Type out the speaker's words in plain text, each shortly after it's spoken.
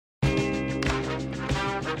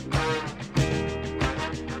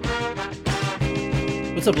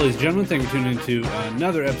What's up, ladies and gentlemen? Thank you for tuning into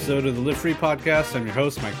another episode of the Live Free Podcast. I'm your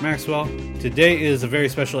host, Mike Maxwell. Today is a very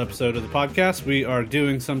special episode of the podcast. We are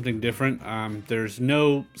doing something different. There's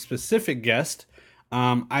no specific guest.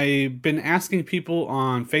 I've been asking people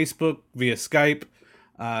on Facebook via Skype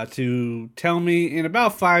to tell me in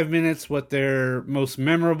about 5 minutes what their most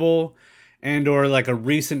memorable and or like a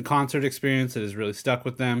recent concert experience that has really stuck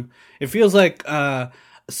with them. It feels like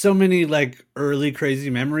so many like early crazy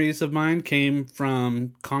memories of mine came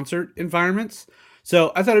from concert environments.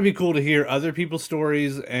 So I thought it'd be cool to hear other people's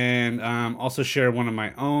stories and also share one of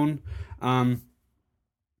my own.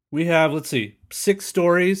 We have, 6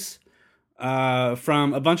 stories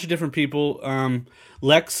from a bunch of different people.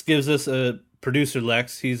 Lex gives us producer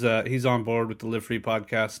Lex. He's on board with the Live Free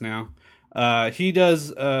podcast now. He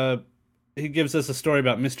gives us a story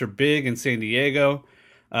about Mr. Big in San Diego.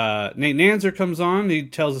 Nate Nanzer comes on. He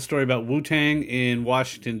tells a story about Wu-Tang in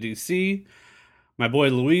Washington, D.C. My boy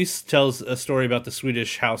Luis tells a story about the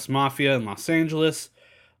Swedish House Mafia in Los Angeles.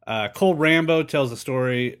 Cole Rambo tells a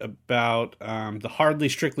story about the Hardly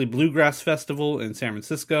Strictly Bluegrass Festival in San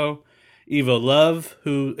Francisco. Evo Love,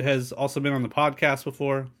 who has also been on the podcast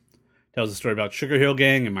before, tells a story about Sugar Hill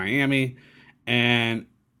Gang in Miami. And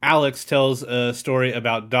Alex tells a story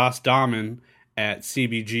about Das Damen at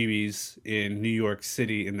CBGB's in New York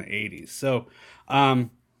City in the 80s. So, I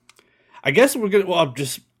guess we're going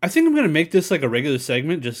to, I think I'm going to make this like a regular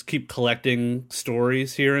segment, just keep collecting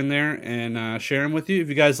stories here and there and share them with you if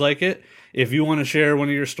you guys like it. If you want to share one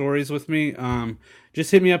of your stories with me,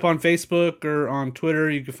 just hit me up on Facebook or on Twitter.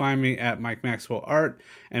 You can find me at Mike Maxwell Art,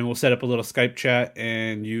 and we'll set up a little Skype chat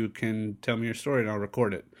and you can tell me your story and I'll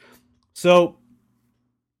record it. So,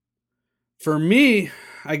 for me,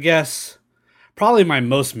 I guess probably my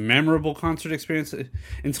most memorable concert experience.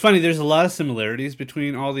 It's funny, there's a lot of similarities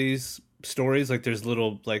between all these stories. Like there's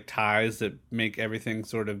little like ties that make everything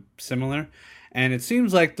sort of similar. And it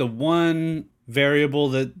seems like the one variable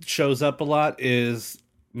that shows up a lot is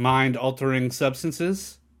mind-altering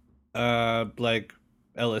substances, like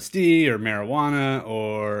LSD or marijuana,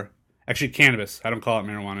 or actually cannabis. I don't call it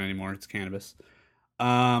marijuana anymore. It's cannabis.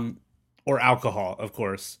 Or alcohol, of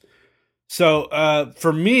course. So,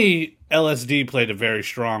 for me, LSD played a very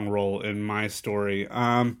strong role in my story.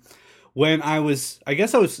 When I was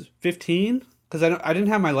 15, because I didn't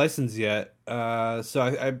have my license yet. So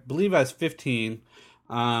I believe I was 15,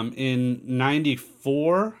 in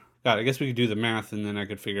 94. God, I guess we could do the math and then I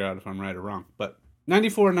could figure out if I'm right or wrong. But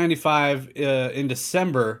 94, 95, in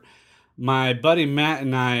December, my buddy Matt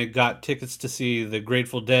and I got tickets to see the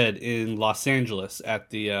Grateful Dead in Los Angeles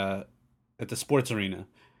at the sports arena.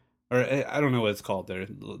 Or I don't know what it's called there.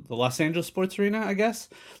 The Los Angeles Sports Arena, I guess?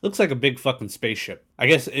 Looks like a big fucking spaceship. I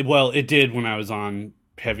guess, it did when I was on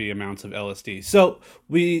heavy amounts of LSD. So,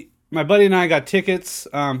 my buddy and I got tickets.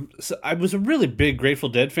 So I was a really big Grateful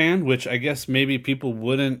Dead fan, which I guess maybe people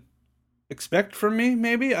wouldn't expect from me,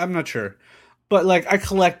 maybe? I'm not sure. But, I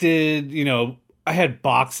collected, I had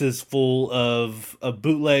boxes full of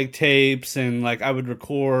bootleg tapes, and I would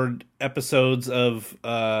record episodes of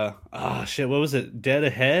what was it? Dead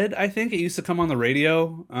Ahead, I think it used to come on the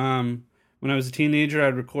radio. When I was a teenager,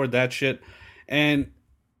 I'd record that shit, and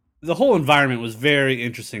the whole environment was very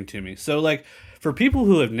interesting to me. So for people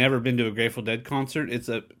who have never been to a Grateful Dead concert, it's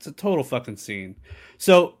a total fucking scene.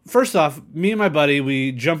 So first off, me and my buddy,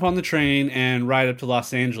 we jump on the train and ride up to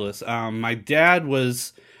Los Angeles. My dad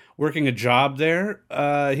was working a job there.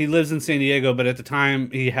 He lives in San Diego, but at the time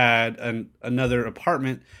he had another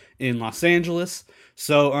apartment in Los Angeles.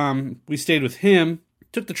 So we stayed with him,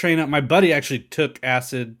 took the train up. My buddy actually took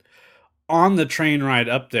acid on the train ride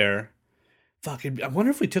up there. Fuck, I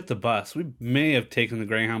wonder if we took the bus. We may have taken the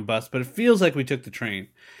Greyhound bus, but it feels like we took the train.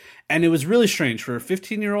 And it was really strange for a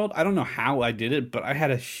 15-year-old. I don't know how I did it, but I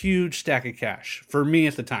had a huge stack of cash for me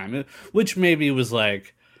at the time, which maybe was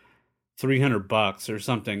like $300 or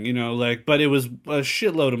something, but it was a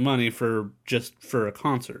shitload of money for a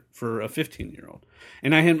concert for a 15-year-old.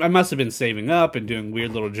 And I must have been saving up and doing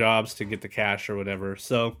weird little jobs to get the cash or whatever.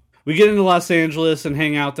 So we get into Los Angeles and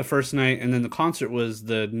hang out the first night, and then the concert was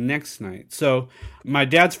the next night. So my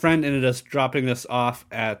dad's friend ended up dropping us off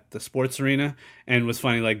at the sports arena, and was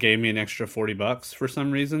funny, gave me an extra $40 for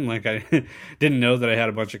some reason. I didn't know that I had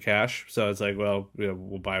a bunch of cash, so I was like, well,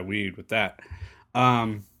 we'll buy weed with that.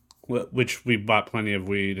 Which we bought plenty of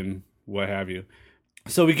weed and what have you.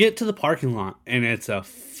 So we get to the parking lot, and it's a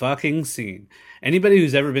fucking scene. Anybody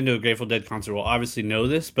who's ever been to a Grateful Dead concert will obviously know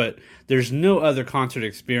this, but there's no other concert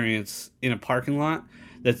experience in a parking lot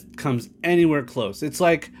that comes anywhere close. It's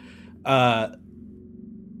like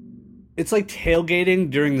tailgating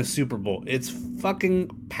during the Super Bowl. It's fucking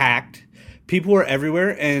packed. people are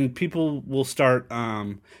everywhere, and people will start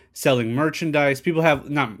selling merchandise. People have,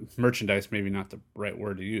 not merchandise, maybe not the right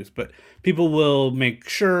word to use, but people will make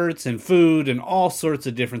shirts and food and all sorts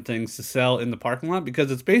of different things to sell in the parking lot,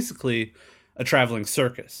 because it's basically a traveling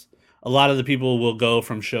circus. A lot of the people will go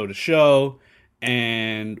from show to show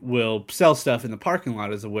and will sell stuff in the parking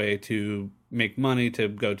lot as a way to make money to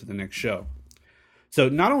go to the next show. So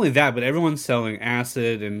not only that, but everyone's selling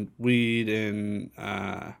acid and weed and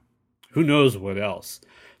who knows what else.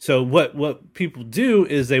 So what people do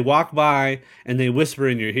is they walk by and they whisper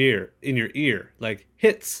in your ear, like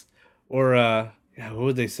hits, or what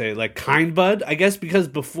would they say, like Kind Bud, I guess, because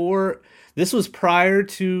before, this was prior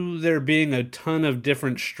to there being a ton of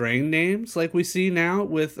different strain names like we see now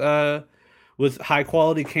with high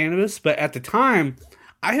quality cannabis. But at the time,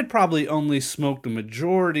 I had probably only smoked a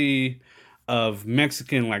majority of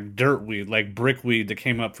Mexican like dirt weed, like brick weed that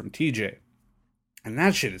came up from TJ. And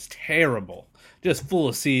that shit is terrible. Just full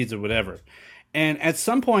of seeds or whatever. And at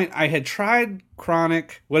some point, I had tried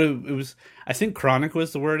Chronic. I think Chronic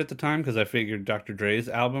was the word at the time, because I figured Dr. Dre's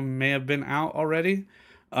album may have been out already.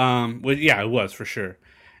 Well, yeah, it was for sure.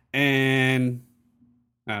 And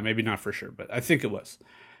maybe not for sure, but I think it was.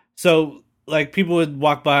 So, like, people would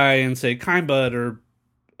walk by and say Kind Bud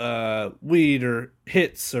or weed or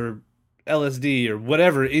hits or LSD or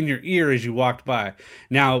whatever in your ear as you walked by.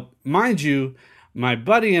 Now, mind you, my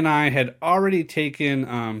buddy and I had already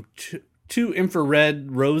taken two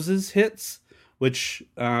infrared roses hits, which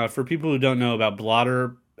for people who don't know about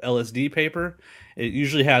blotter LSD paper, it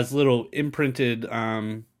usually has little imprinted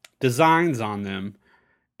designs on them,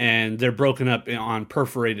 and they're broken up on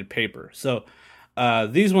perforated paper. So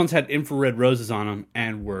these ones had infrared roses on them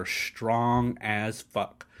and were strong as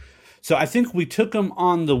fuck. So I think we took them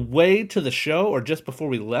on the way to the show, or just before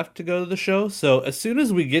we left to go to the show. So as soon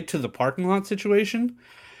as we get to the parking lot situation,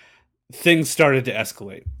 things started to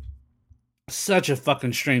escalate. Such a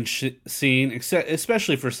fucking strange scene,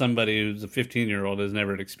 especially for somebody who's a 15-year-old, has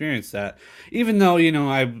never experienced that. Even though, you know,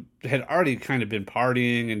 I had already kind of been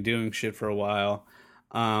partying and doing shit for a while.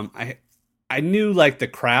 I knew, like, the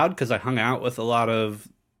crowd, because I hung out with a lot of,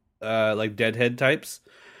 like, deadhead types.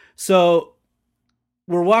 So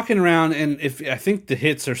we're walking around, and I think the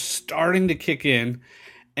hits are starting to kick in,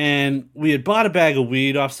 and we had bought a bag of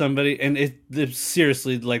weed off somebody, and it's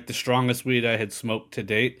seriously like the strongest weed I had smoked to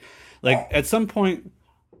date. Like, at some point,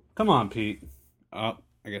 come on, Pete. Oh,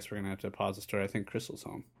 I guess we're gonna have to pause the story. I think Crystal's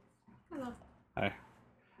home. Hello. Hi.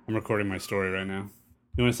 I'm recording my story right now.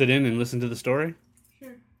 You want to sit in and listen to the story?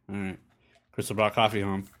 Sure. All right. Crystal brought coffee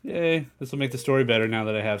home. Yay! This will make the story better now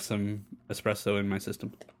that I have some espresso in my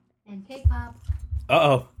system. And cake pop.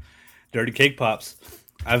 Uh-oh. Dirty cake pops.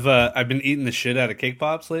 I've been eating the shit out of cake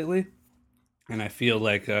pops lately, and I feel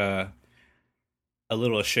like a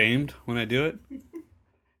little ashamed when I do it.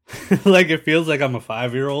 Like, it feels like I'm a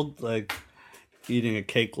 5-year-old, like, eating a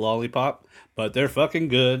cake lollipop, but they're fucking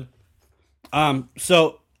good.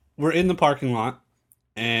 So we're in the parking lot,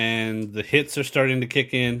 and the hits are starting to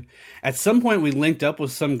kick in. At some point, we linked up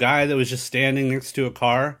with some guy that was just standing next to a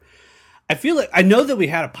car. I feel like, I know that we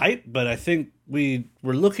had a pipe, but I think we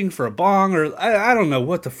were looking for a bong, or I don't know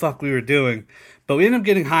what the fuck we were doing. But we ended up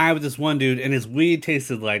getting high with this one dude, and his weed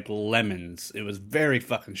tasted like lemons. It was very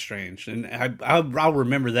fucking strange, and I'll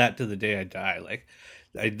remember that to the day I die. Like,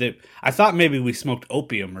 I thought maybe we smoked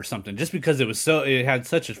opium or something, just because it had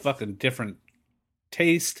such a fucking different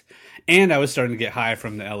taste, and I was starting to get high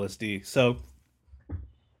from the LSD. So,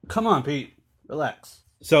 come on, Pete, relax.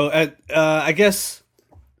 So, I guess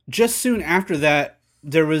just soon after that,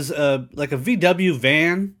 there was a VW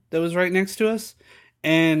van that was right next to us.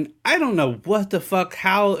 And I don't know what the fuck,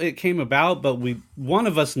 how it came about, but one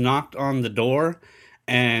of us knocked on the door,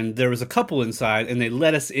 and there was a couple inside, and they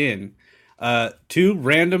let us in. Two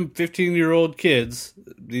random 15-year-old kids,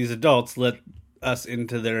 these adults, let us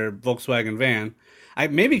into their Volkswagen van.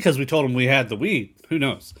 Maybe because we told them we had the weed, who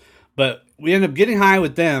knows? But we ended up getting high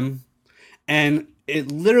with them, and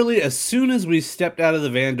it literally, as soon as we stepped out of the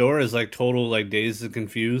van door, is like total, like, dazed and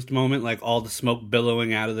confused moment, like all the smoke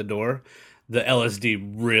billowing out of the door. The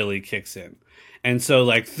LSD really kicks in. And so,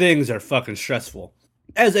 like, things are fucking stressful.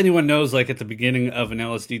 As anyone knows, like, at the beginning of an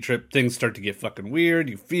LSD trip, things start to get fucking weird.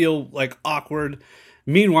 You feel, like, awkward.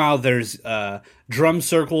 Meanwhile, there's drum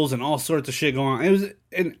circles and all sorts of shit going on.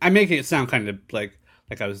 And I'm making it sound kind of like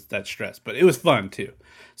I was that stressed, but it was fun, too.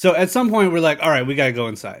 So at some point, we're like, all right, we got to go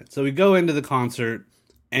inside. So we go into the concert,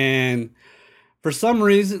 and for some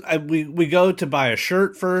reason, we go to buy a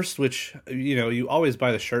shirt first, which, you know, you always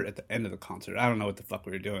buy the shirt at the end of the concert. I don't know what the fuck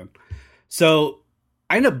we were doing. So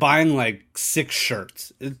I ended up buying like 6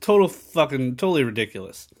 shirts. It's totally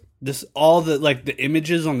ridiculous. this all the like the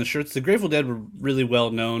images on the shirts. The Grateful Dead were really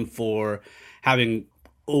well known for having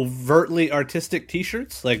overtly artistic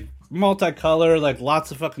T-shirts, like multicolor, like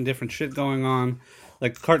lots of fucking different shit going on,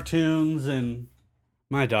 like cartoons. And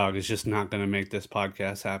my dog is just not going to make this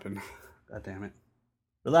podcast happen. God damn it!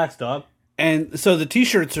 Relax, dog. And so the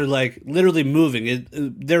T-shirts are like literally moving.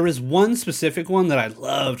 There was one specific one that I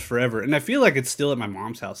loved forever, and I feel like it's still at my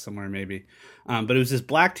mom's house somewhere, maybe. But it was this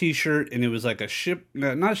black T-shirt, and it was like a ship,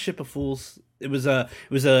 not a ship of fools. It was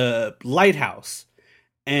a lighthouse,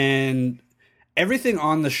 and everything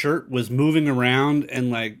on the shirt was moving around, and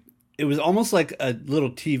like it was almost like a little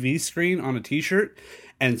TV screen on a T-shirt.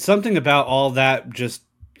 And something about all that just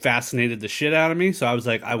fascinated the shit out of me. So I was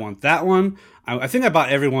like, I want that one. I think I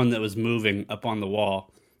bought every one that was moving up on the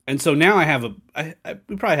wall. And so now I have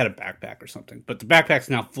we probably had a backpack or something, but the backpack's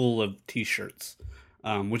now full of T-shirts,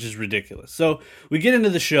 which is ridiculous. So we get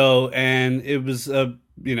into the show, and it was a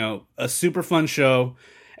super fun show.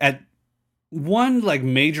 At one like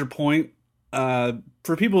major point,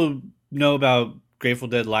 for people who know about Grateful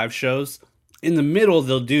Dead live shows, in the middle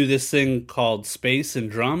they'll do this thing called Space and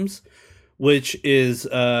Drums, which is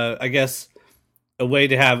I guess a way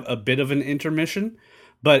to have a bit of an intermission,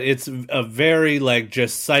 but it's a very like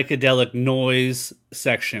just psychedelic noise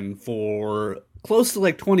section for close to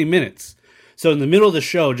like 20 minutes. So in the middle of the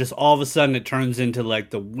show, just all of a sudden it turns into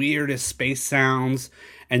like the weirdest space sounds,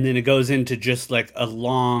 and then it goes into just like a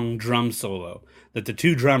long drum solo that the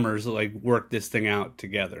two drummers like work this thing out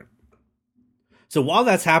together. So while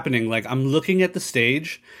that's happening, like I'm looking at the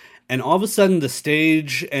stage, and all of a sudden the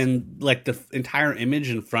stage and like the entire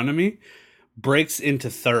image in front of me breaks into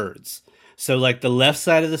thirds. So like the left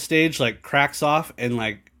side of the stage like cracks off and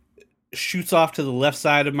like shoots off to the left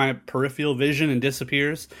side of my peripheral vision and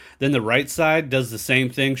disappears. Then the right side does the same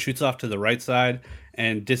thing, shoots off to the right side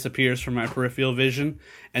and disappears from my peripheral vision.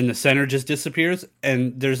 And the center just disappears.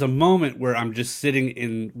 And there's a moment where I'm just sitting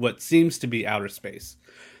in what seems to be outer space.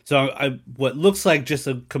 So what looks like just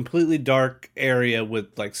a completely dark area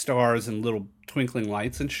with like stars and little twinkling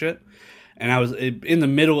lights and shit. And I was in the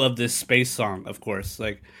middle of this space song, of course,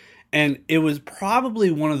 like, and it was probably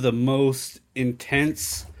one of the most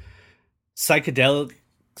intense psychedelic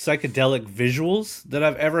visuals that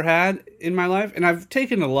I've ever had in my life. And I've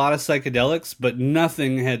taken a lot of psychedelics, but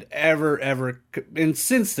nothing had ever, and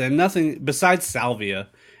since then, nothing besides salvia.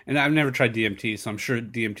 And I've never tried DMT, so I'm sure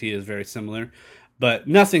DMT is very similar. But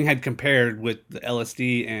nothing had compared with the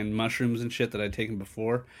LSD and mushrooms and shit that I'd taken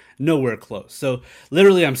before. Nowhere close. So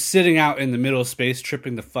literally I'm sitting out in the middle of space,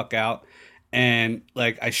 tripping the fuck out. And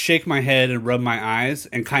like I shake my head and rub my eyes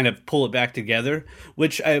and kind of pull it back together.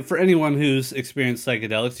 Which for anyone who's experienced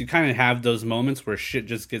psychedelics, you kind of have those moments where shit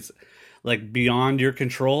just gets like beyond your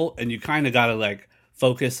control. And you kind of got to like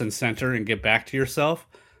focus and center and get back to yourself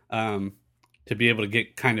to be able to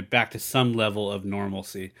get kind of back to some level of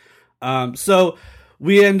normalcy. So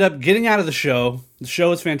we end up getting out of the show. The show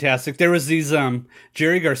was fantastic. There was these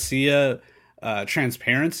Jerry Garcia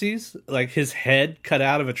transparencies, like his head cut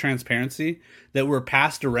out of a transparency that were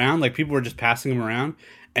passed around. Like people were just passing them around.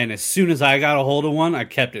 And as soon as I got a hold of one, I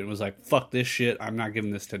kept it and was like, fuck this shit. I'm not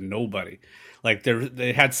giving this to nobody. Like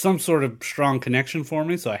they had some sort of strong connection for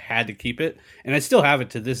me, so I had to keep it. And I still have it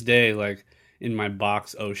to this day, like in my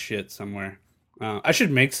box, oh shit, somewhere. I should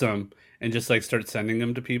make some and just like start sending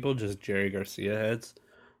them to people, just Jerry Garcia heads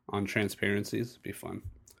on transparencies. It'd be fun.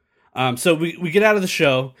 So we get out of the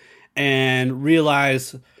show and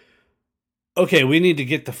realize, okay, we need to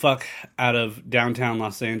get the fuck out of downtown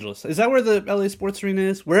Los Angeles. Is that where the LA Sports Arena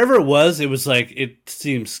is? Wherever it was like, it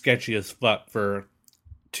seemed sketchy as fuck for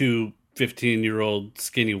two 15-year-old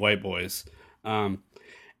skinny white boys. And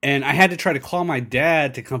I had to try to call my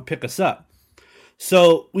dad to come pick us up.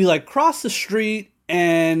 So we like cross the street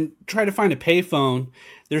and try to find a payphone.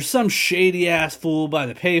 There's some shady ass fool by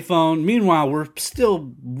the payphone. Meanwhile, we're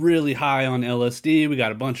still really high on LSD. We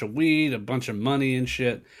got a bunch of weed, a bunch of money and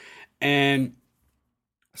shit. And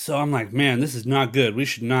so I'm like, man, this is not good. We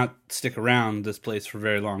should not stick around this place for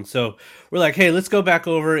very long. So we're like, hey, let's go back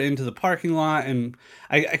over into the parking lot. And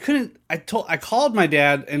I called my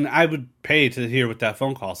dad, and I would pay to hear what that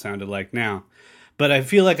phone call sounded like now. But I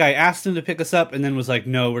feel like I asked him to pick us up and then was like,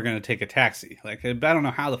 no, we're going to take a taxi. Like, I don't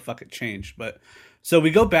know how the fuck it changed. But so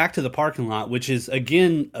we go back to the parking lot, which is,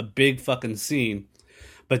 again, a big fucking scene.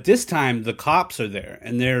 But this time the cops are there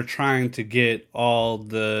and they're trying to get all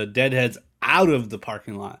the deadheads out of the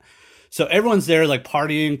parking lot. So everyone's there like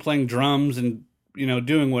partying, playing drums and,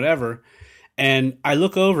 doing whatever. And I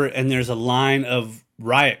look over and there's a line of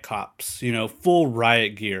riot cops, full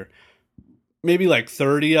riot gear. Maybe like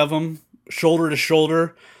 30 of them, shoulder to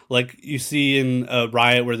shoulder, like you see in a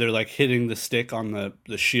riot where they're like hitting the stick on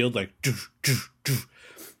the shield, like doof, doof, doof.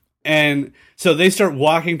 And so they start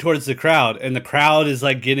walking towards the crowd, and the crowd is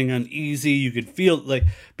like getting uneasy. You could feel like,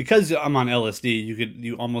 because I'm on LSD,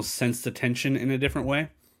 you almost sense the tension in a different way.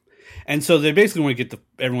 And so they basically want to get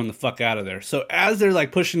everyone the fuck out of there. So as they're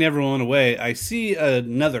like pushing everyone away, I see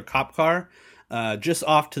another cop car just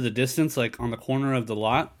off to the distance, like on the corner of the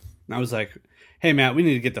lot. And I was like, hey, Matt, we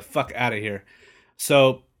need to get the fuck out of here.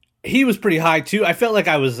 So he was pretty high too. I felt like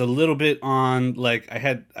I was a little bit on, like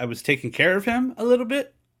I was taking care of him a little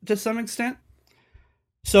bit to some extent.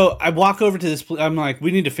 So I walk over to this. I'm like,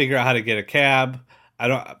 we need to figure out how to get a cab. I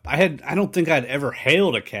don't think I'd ever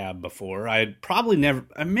hailed a cab before. I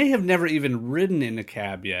may have never even ridden in a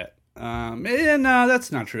cab yet. No,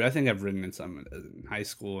 that's not true. I think I've ridden in some in high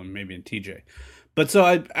school and maybe in TJ. But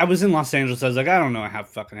so I was in Los Angeles. I was like, I don't know. I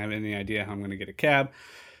have any idea how I'm going to get a cab.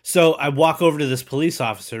 So I walk over to this police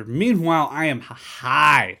officer. Meanwhile, I am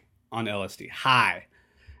high on LSD,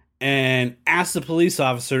 and ask the police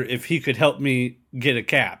officer if he could help me get a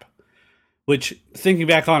cab. Which, thinking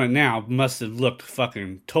back on it now, must have looked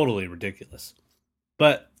fucking totally ridiculous.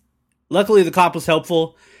 But luckily the cop was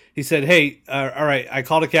helpful. He said, hey, all right, I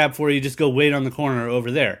called a cab for you. Just go wait on the corner over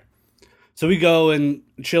there. So we go and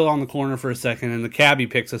chill on the corner for a second, and the cabbie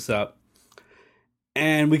picks us up.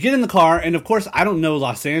 And we get in the car, and of course, I don't know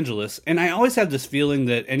Los Angeles. And I always have this feeling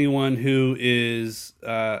that anyone who is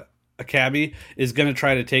a cabbie is going to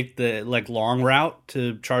try to take the like long route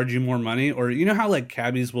to charge you more money. Or you know how like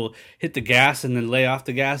cabbies will hit the gas and then lay off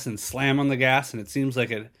the gas and slam on the gas, and it seems like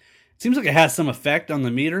it has some effect on the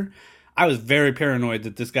meter. I was very paranoid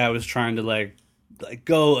that this guy was trying to like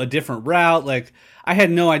go a different route. Like, I had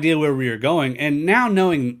no idea where we were going, and now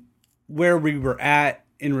knowing where we were at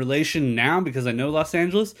in relation now, because I know Los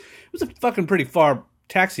Angeles, it was a fucking pretty far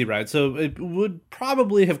taxi ride, so it would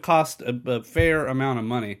probably have cost a fair amount of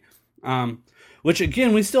money. Which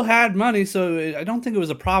again, we still had money, so I don't think it was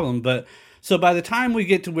a problem. But so by the time we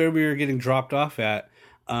get to where we were getting dropped off at,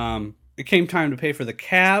 it came time to pay for the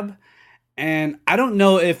cab. And I don't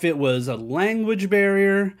know if it was a language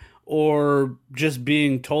barrier or just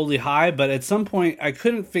being totally high, but at some point I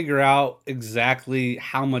couldn't figure out exactly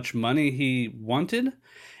how much money he wanted.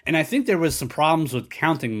 And I think there was some problems with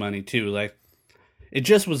counting money too. Like, it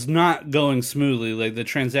just was not going smoothly. Like, the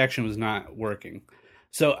transaction was not working.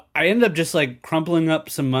 So I ended up just like crumpling up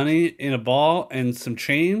some money in a ball and some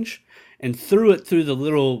change and threw it through the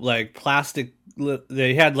little like plastic.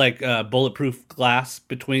 They had like bulletproof glass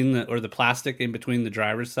between the plastic in between the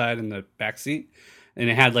driver's side and the back seat. And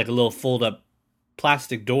it had like a little fold up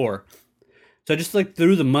plastic door. So I just like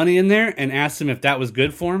threw the money in there and asked him if that was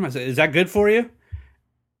good for him. I said, is that good for you?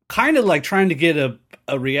 Kind of like trying to get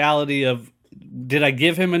a reality of, did I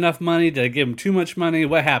give him enough money? Did I give him too much money?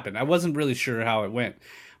 What happened? I wasn't really sure how it went.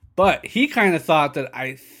 But he kind of thought that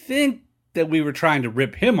I think that we were trying to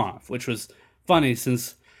rip him off, which was funny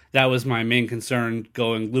since that was my main concern,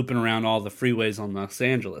 looping around all the freeways on Los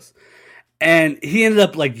Angeles. And he ended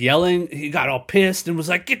up like yelling. He got all pissed and was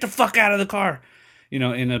like, get the fuck out of the car,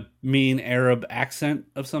 in a mean Arab accent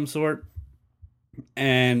of some sort.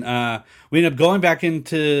 And we ended up going back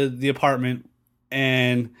into the apartment,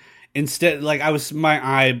 and instead, like,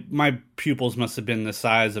 my pupils must have been the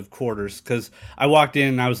size of quarters, because I walked in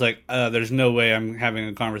and I was like, there's no way I'm having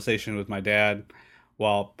a conversation with my dad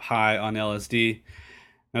while high on LSD.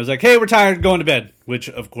 I was like, hey, we're tired, going to bed, which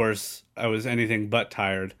of course I was anything but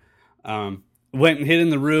tired. Went and hid in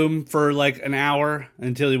the room for like an hour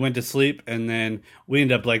until he went to sleep, and then we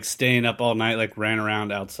ended up like staying up all night, like ran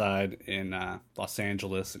around outside in Los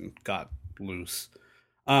Angeles and got loose.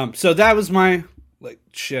 So that was my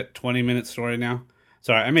 20-minute story now.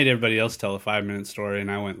 Sorry, I made everybody else tell a 5-minute story, and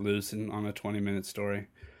I went loose on a 20-minute story.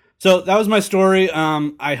 So that was my story.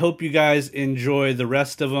 I hope you guys enjoy the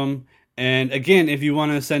rest of them. And again, if you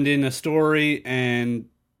want to send in a story and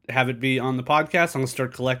have it be on the podcast, I'm going to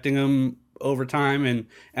start collecting them over time, and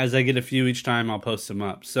as I get a few each time, I'll post them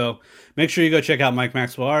up. So make sure you go check out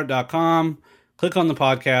MikeMaxwellArt.com, click on the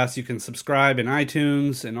podcast. You can subscribe in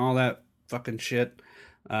iTunes and all that fucking shit.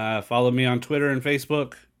 Follow me on Twitter and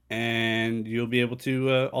Facebook, and you'll be able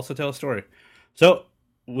to also tell a story. So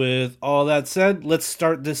with all that said, let's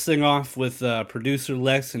start this thing off with producer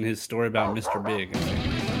Lex and his story about Mr. Big.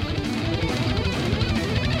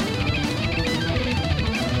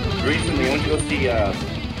 Recently, I went to go see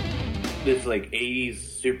this like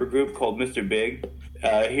 80s supergroup called Mr. Big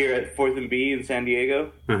here at 4th and B in San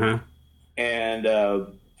Diego. Uh-huh. And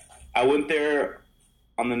I went there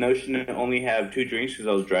on the notion to only have 2 drinks because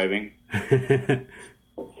I was driving.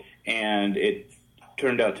 And it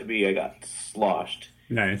turned out to be I got sloshed.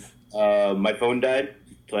 Nice. My phone died,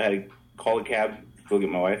 so I had to call a cab to go get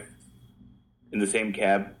my wife in the same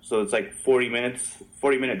cab. So it's like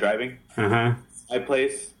 40-minute driving. My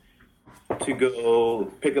place to go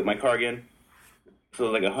pick up my car again. So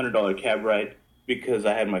it was like $100 cab ride because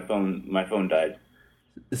I had my phone died.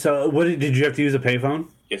 So did you have to use a payphone?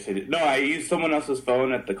 Yes, I did. No, I used someone else's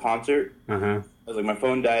phone at the concert. I was like, my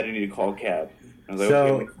phone died, I need to call a cab. I was like,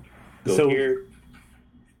 okay, go here.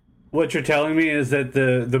 What you're telling me is that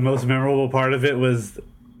the most memorable part of it was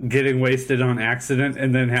getting wasted on accident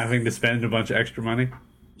and then having to spend a bunch of extra money?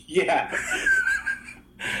 Yeah.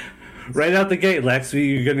 Right out the gate, Lex.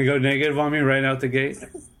 You going to go negative on me right out the gate?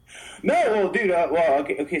 No, well, dude,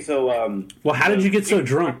 okay, so... well, how did you get so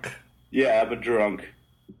drunk? Yeah, I'm a drunk.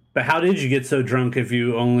 But how did you get so drunk if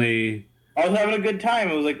you only... I was having a good time.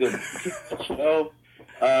 It was like a show.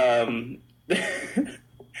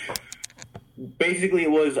 Basically,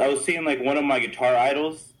 I was seeing like one of my guitar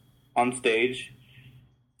idols on stage,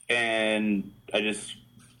 and I just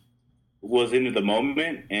was into the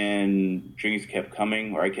moment, and drinks kept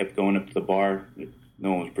coming, or I kept going up to the bar.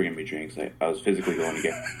 No one was bringing me drinks. I was physically going to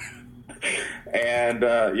get and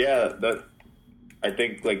I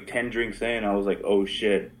think like 10 drinks in, I was like, oh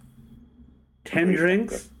shit. 10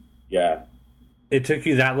 drinks? Yeah. It took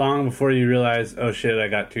you that long before you realized, oh shit, I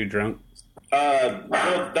got too drunk?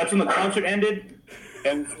 Well, that's when the concert ended,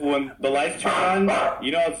 and when the lights turn on,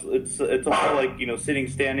 you know, it's all like, you know, sitting,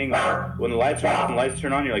 standing. When the lights are off and the lights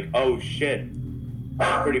turn on, you're like, oh shit,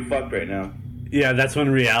 I'm pretty fucked right now. Yeah, that's when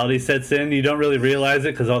reality sets in. You don't really realize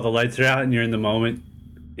it because all the lights are out and you're in the moment.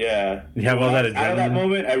 Yeah. You have all that adrenaline. Out of that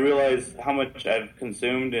moment, I realized how much I've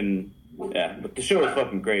consumed, and yeah, but the show was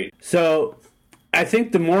fucking great. So, I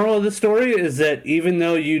think the moral of the story is that even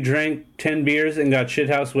though you drank 10 beers and got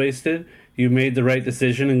shithouse wasted, you made the right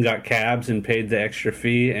decision and got cabs and paid the extra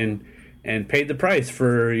fee and paid the price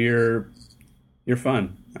for your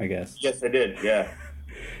fun, I guess. Yes, I did, yeah.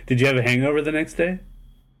 Did you have a hangover the next day?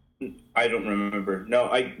 I don't remember.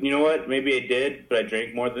 No, you know what? Maybe I did, but I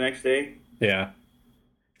drank more the next day. Yeah.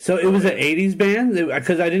 So it was an 80s band?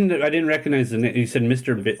 Because I didn't recognize the name. You said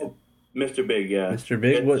Mr. Big. Mr. Big, yeah. Mr.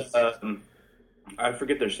 Big? What? I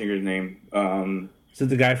forget their singer's name. Is it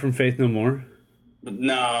the guy from Faith No More?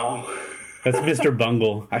 No. That's Mr.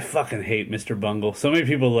 Bungle. I fucking hate Mr. Bungle. So many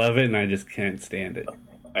people love it, and I just can't stand it.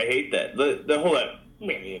 I hate that. The whole...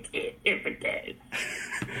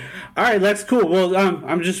 All right, that's cool. Well,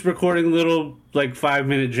 I'm just recording little, like,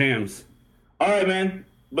 5-minute jams. All right, man.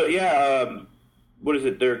 But, yeah, what is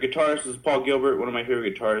it? Their guitarist is Paul Gilbert, one of my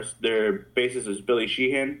favorite guitarists. Their bassist is Billy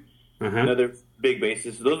Sheehan, another big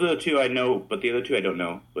bassist. Those are the two I know, but the other two I don't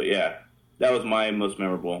know. But, yeah, that was my most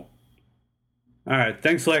memorable. All right,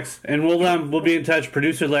 thanks, Lex, and we'll be in touch.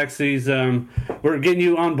 Producer Lex, we're getting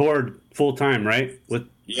you on board full time, right? With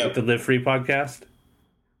the Live Free podcast.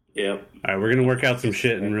 Yep. All right, we're gonna work out some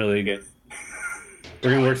shit and really we're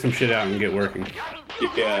gonna work some shit out and get working.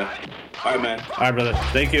 Yeah. All right, man. All right, brother.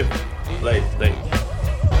 Thank you. Late.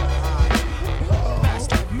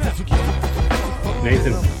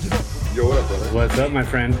 Nathan. Yo, what up, brother? What's up, my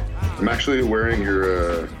friend? I'm actually wearing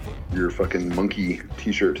your fucking monkey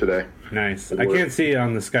t-shirt today. Nice. I can't see it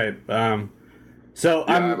on the Skype. I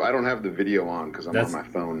don't have the video on because I'm on my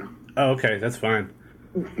phone. Oh, okay. That's fine.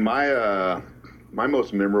 My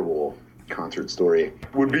most memorable concert story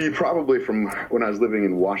would be probably from when I was living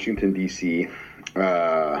in Washington, D.C.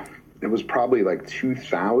 It was probably like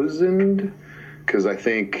 2000 because I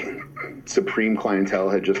think Supreme Clientele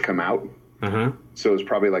had just come out. So it was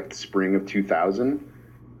probably like the spring of 2000.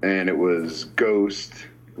 And it was Ghost,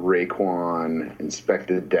 Raekwon,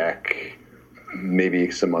 Inspected Deck,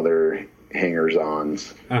 maybe some other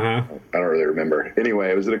hangers-ons. I don't really remember.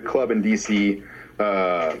 Anyway, it was at a club in D.C.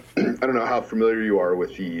 I don't know how familiar you are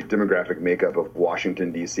with the demographic makeup of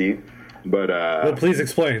Washington, D.C., but... well, please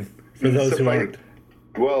explain for those who aren't.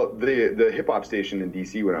 Well, the hip-hop station in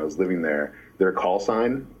D.C. when I was living there, their call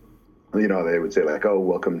sign, you know, they would say, like, oh,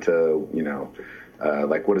 welcome to, you know...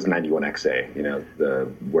 like, what does 91X say? You know,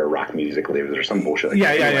 where rock music lives or some bullshit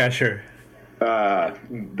like that. Yeah, sure.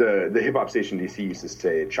 The hip-hop station in D.C. used to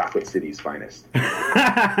say Chocolate City's finest.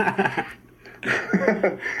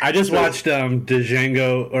 I just watched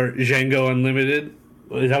Django Unlimited.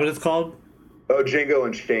 Is that what it's called? Oh, Django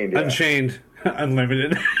Unchained. Yeah. Unchained.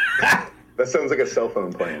 Unlimited. That sounds like a cell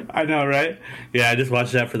phone plan. I know, right? Yeah, I just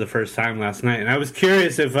watched that for the first time last night, and I was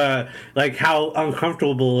curious if, like, how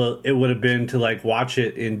uncomfortable it would have been to, like, watch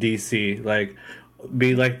it in D.C. Like,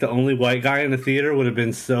 be, like, the only white guy in the theater would have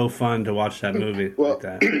been so fun to watch that movie. Well, like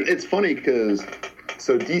that. It's funny because,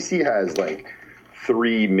 so D.C. has, like,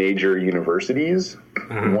 3 major universities,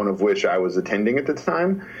 one of which I was attending at the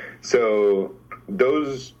time. So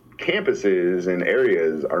those campuses and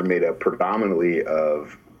areas are made up predominantly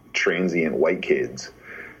of transient white kids,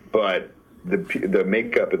 but the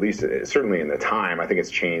makeup, at least certainly in the time, I think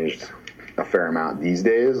it's changed a fair amount these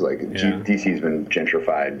days. Like DC's been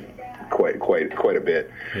gentrified quite a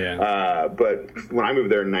bit. Yeah. But when I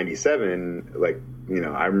moved there in '97, like, you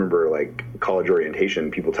know, I remember like college orientation,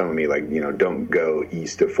 people telling me like, you know, don't go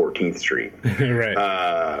east of 14th Street.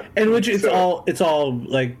 Right. And which it's all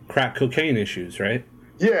like crack cocaine issues, right?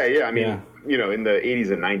 Yeah. I mean, you know, in the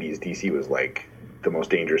 80s and 90s, DC was like the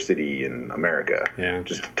most dangerous city in America. Yeah.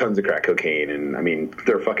 Just tons of crack cocaine. And I mean,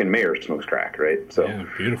 their fucking mayor smokes crack, right? So, yeah,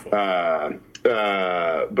 beautiful.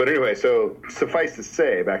 But anyway, so suffice to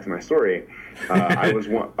say, back to my story, I was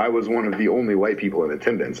one of the only white people in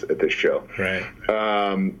attendance at this show. Right.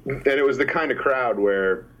 And it was the kind of crowd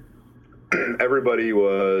where everybody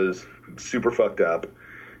was super fucked up.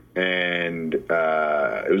 And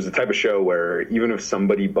it was the type of show where even if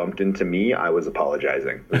somebody bumped into me, I was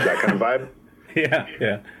apologizing. It was that kind of vibe.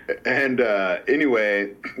 Yeah. And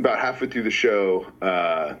anyway, about halfway through the show,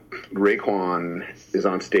 Raekwon is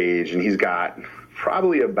on stage, and he's got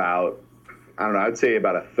probably about, I don't know, I'd say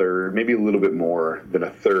about a third, maybe a little bit more than a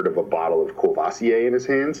third of a bottle of Courvoisier in his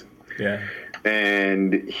hands. Yeah.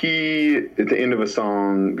 And he, at the end of a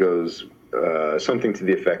song, goes something to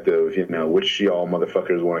the effect of, you know, which y'all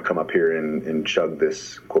motherfuckers want to come up here and chug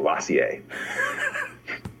this Courvoisier.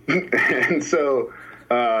 And so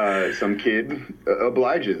some kid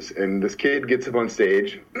obliges, and this kid gets up on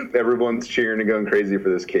stage. Everyone's cheering and going crazy for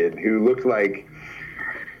this kid who looked like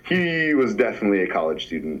he was definitely a college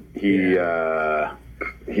student. He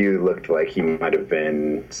looked like he might have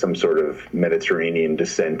been some sort of Mediterranean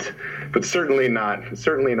descent, but certainly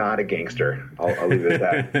not a gangster. I'll leave it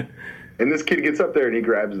at that. And this kid gets up there and he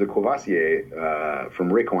grabs the Courvoisier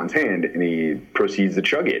from Raekwon's hand, and he proceeds to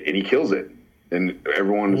chug it, and he kills it. And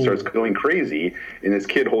everyone starts going crazy, and this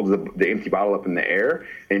kid holds the empty bottle up in the air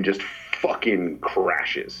and just fucking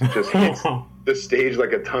crashes. Just hits the stage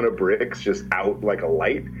like a ton of bricks, just out like a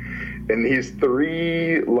light. And these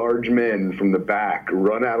 3 large men from the back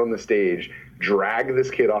run out on the stage, drag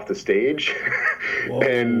this kid off the stage,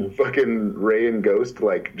 and fucking Ray and Ghost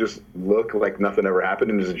like just look like nothing ever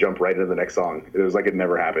happened and just jump right into the next song. It was like it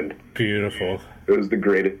never happened. Beautiful. It was the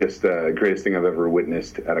greatest thing I've ever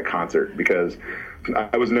witnessed at a concert, because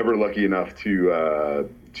I was never lucky enough to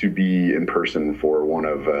be in person for one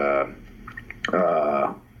of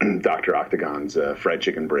Dr. Octagon's fried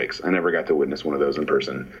chicken breaks. I never got to witness one of those in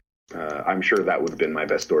person. I'm sure that would have been my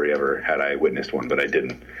best story ever had I witnessed one, but I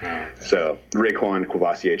didn't. So, Raekwon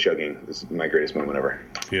Courvoisier chugging is my greatest moment ever.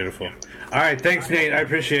 Beautiful. All right, thanks, Nate. I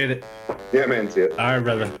appreciate it. Yeah, man. See it. All right,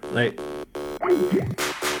 brother. Late.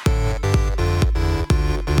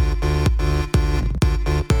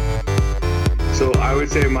 So I would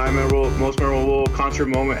say my most memorable concert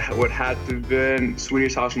moment would have to have been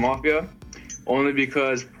Swedish House Mafia. Only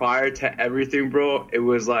because prior to everything, bro, it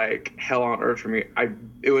was like hell on earth for me.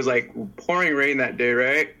 It was like pouring rain that day,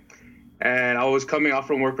 right? And I was coming off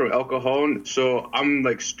from work from El Cajon, so I'm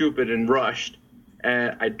like stupid and rushed,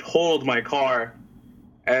 and I totaled my car,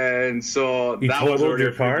 and so that was already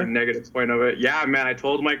a negative point of it. Yeah, man, I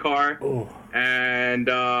totaled my car, and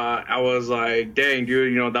I was like, dang,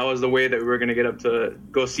 dude, you know, that was the way that we were gonna get up to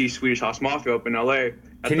go see Swedish House Mafia up in LA at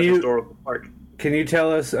the historical park. Can you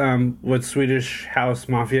tell us what Swedish House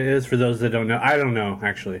Mafia is, for those that don't know? I don't know,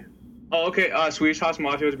 actually. Oh, okay. Swedish House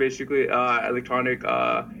Mafia is basically electronic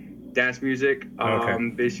dance music.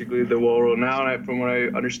 Basically, they're well renowned. From what I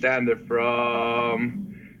understand, they're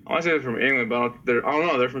from, I want to say they're from England, but I don't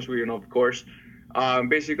know. They're from Sweden, of course.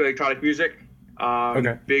 Basically, electronic music.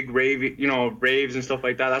 Big rave, raves and stuff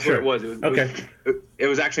like that. That's what it was. It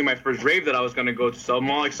was actually my first rave that I was going to go to. So I'm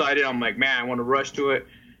all excited. I'm like, man, I want to rush to it.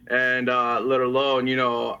 And let alone,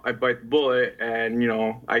 I bite the bullet and,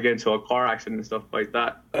 I get into a car accident and stuff like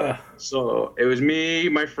that. So it was me,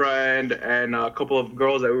 my friend, and a couple of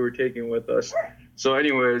girls that we were taking with us. So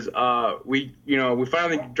anyways, we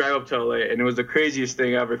finally drive up to LA, and it was the craziest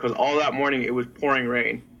thing ever, because all that morning it was pouring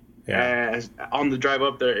rain. Yeah. And on the drive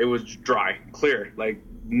up there, it was dry, clear, like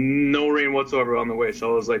no rain whatsoever on the way.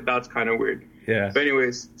 So I was like, that's kind of weird. Yeah. But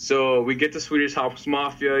anyways, so we get to Swedish House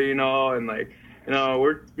Mafia, and like,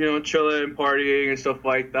 we're, chilling, partying and stuff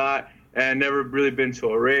like that, and never really been to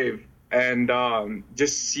a rave. And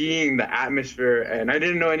just seeing the atmosphere, and I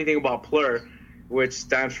didn't know anything about Plur, which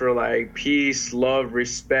stands for like peace, love,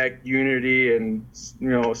 respect, unity, and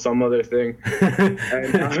some other thing. And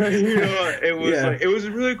it was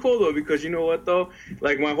really cool though, because you know what though,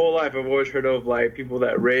 like my whole life I've always heard of like people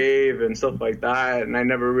that rave and stuff like that, and I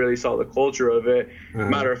never really saw the culture of it.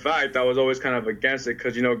 Matter of fact, I was always kind of against it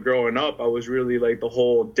because growing up I was really like the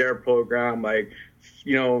whole DARE program, like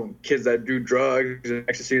kids that do drugs and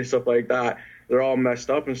ecstasy and stuff like that, they're all messed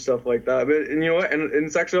up and stuff like that. But and you know what? And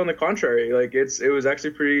it's actually on the contrary. Like it was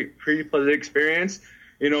actually pretty pleasant experience.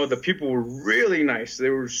 The people were really nice.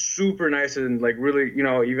 They were super nice and like really,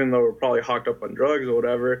 even though we're probably hocked up on drugs or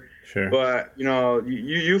whatever. Sure. But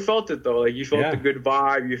you felt it though. Like you felt the good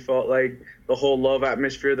vibe. You felt like the whole love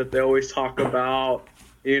atmosphere that they always talk about.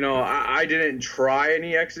 I didn't try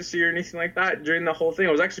any ecstasy or anything like that during the whole thing.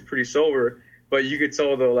 I was actually pretty sober. But you could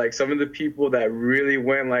tell though, like some of the people that really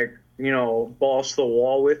went like, balls to the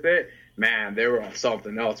wall with it, man, they were on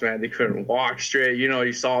something else, man. They couldn't walk straight.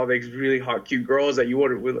 You saw these really hot, cute girls that you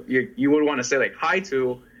would want to say like hi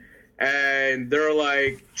to, and they're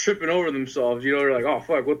like tripping over themselves. They're like, oh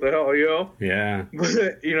fuck, what the hell, Yeah.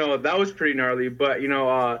 But that was pretty gnarly. But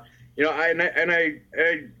I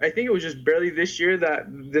think it was just barely this year that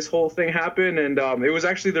this whole thing happened, and it was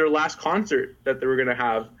actually their last concert that they were gonna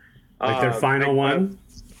have. Like their final one?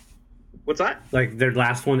 What's that? Like their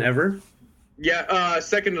last one ever? Yeah,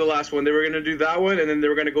 second to the last one. They were going to do that one, and then they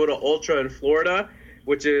were going to go to Ultra in Florida,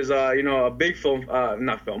 which is, a big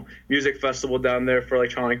music festival down there for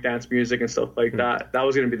electronic dance music and stuff like that. That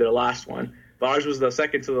was going to be their last one. But ours was the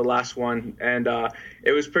second to the last one, and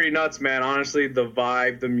it was pretty nuts, man. Honestly, the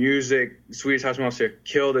vibe, the music, Swedish House Mafia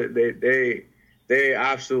killed it. They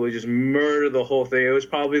absolutely just murdered the whole thing. It was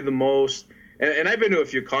probably the most... And I've been to a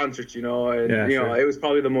few concerts, it was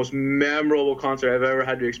probably the most memorable concert I've ever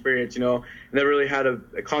had to experience, Never really had a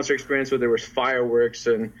concert experience where there was fireworks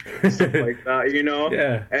and stuff like that,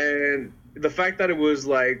 Yeah. And the fact that it was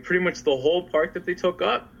like pretty much the whole park that they took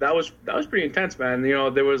up, that was pretty intense, man.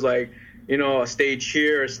 There was like, a stage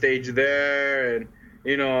here, a stage there, and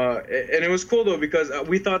and it was cool though because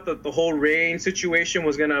we thought that the whole rain situation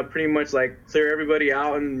was gonna pretty much like clear everybody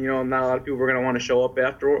out, and not a lot of people were gonna want to show up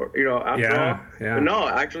after all. Yeah. But no,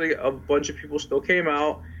 actually a bunch of people still came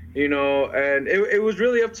out. And it was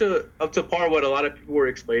really up to par what a lot of people were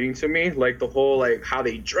explaining to me, like the whole like how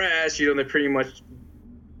they dress. They pretty much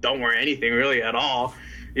don't wear anything really at all.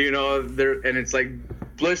 And it's like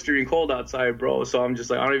blistering cold outside, bro. So I'm just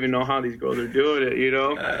like, I don't even know how these girls are doing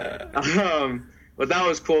it. But that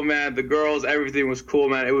was cool, man. The girls, everything was cool,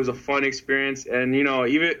 man. It was a fun experience. And,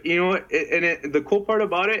 the cool part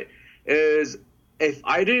about it is if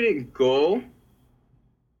I didn't go,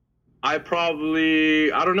 I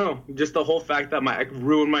don't know, just the whole fact that I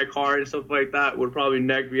ruined my car and stuff like that would probably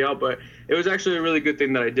nag me out. But it was actually a really good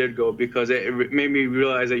thing that I did go because it made me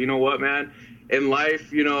realize that, what, man, in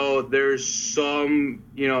life, there's some,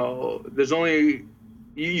 there's only,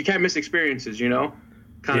 you can't miss experiences,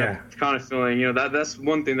 kind of feeling, that's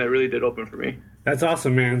one thing that really did open for me. That's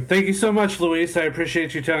awesome, man. Thank you so much, Luis. I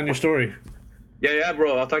appreciate you telling your story. Yeah,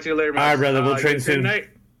 bro. I'll talk to you later, man. All right, brother. We'll train soon. Tonight.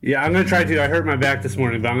 Yeah, I'm going to try to. I hurt my back this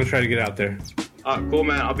morning, but I'm going to try to get out there. Cool,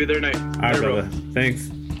 man. I'll be there tonight. All right, brother.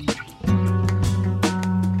 Thanks.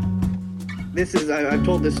 I've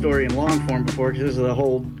told this story in long form before because this is a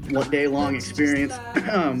whole day-long experience.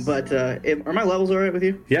 But are my levels all right with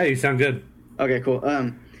you? Yeah, you sound good. Okay,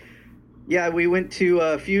 cool. Yeah, we went to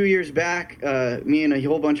a few years back, me and a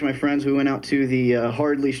whole bunch of my friends, we went out to the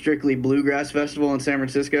Hardly Strictly Bluegrass Festival in San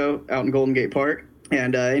Francisco out in Golden Gate Park.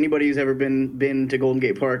 And anybody who's ever been to Golden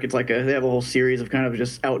Gate Park, it's like they have a whole series of kind of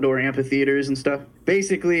just outdoor amphitheaters and stuff.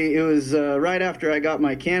 Basically, it was right after I got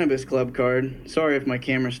my Cannabis Club card. Sorry if my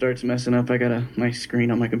camera starts messing up. I got my screen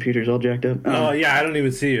on my computer's all jacked up. Oh, yeah, I don't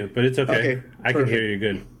even see you, but it's okay. Okay, I can hear you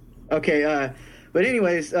good. Okay, but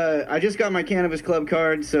anyways, I just got my Cannabis Club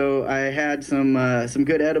card, so I had some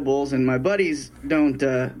good edibles, and my buddies don't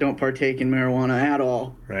partake in marijuana at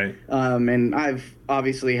all. Right. And I've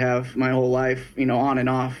obviously have my whole life, on and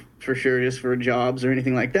off for sure, just for jobs or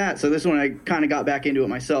anything like that. So this one I kind of got back into it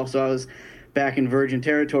myself. So I was back in virgin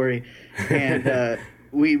territory, and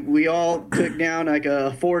we all took down like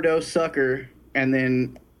a 4-dose sucker, and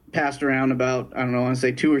then passed around about, I don't know, I want to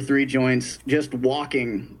say 2 or 3 joints just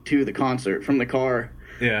walking to the concert from the car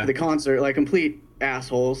to the concert, like complete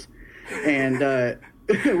assholes. And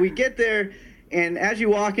we get there, and as you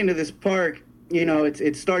walk into this park, you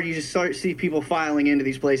just start to see people filing into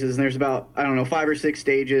these places, and there's about, I don't know, 5 or 6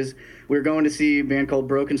 stages. We were going to see a band called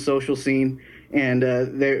Broken Social Scene, and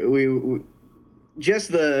we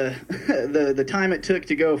just the time it took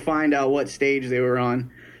to go find out what stage they were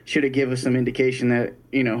on should have given us some indication that,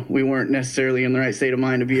 you know, we weren't necessarily in the right state of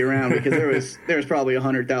mind to be around, because there was probably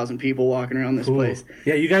 100,000 people walking around this place.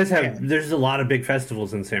 Yeah, you guys have, there's a lot of big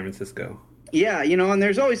festivals in San Francisco. Yeah, you know, and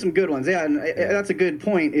there's always some good ones. Yeah, and that's a good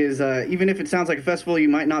point, is even if it sounds like a festival you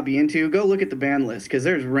might not be into, go look at the band list, because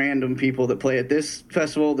there's random people that play at this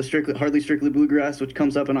festival, the Hardly Strictly Bluegrass, which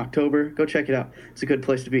comes up in October. Go check it out. It's a good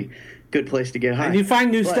place to be. Good place to get high. And you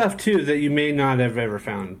find new stuff, too, that you may not have ever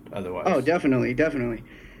found otherwise. Oh, definitely, definitely.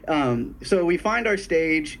 So we find our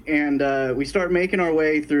stage, and we start making our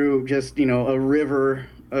way through just, you know, a river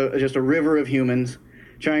of humans,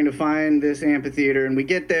 trying to find this amphitheater, and we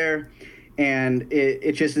get there, and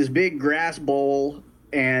it's just this big grass bowl,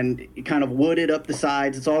 and kind of wooded up the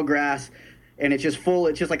sides. It's all grass, and it's just full.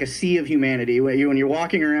 It's just like a sea of humanity. When you're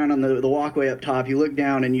walking around on the walkway up top, you look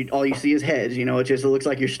down, and all you see is heads. You know, it looks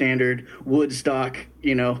like your standard Woodstock,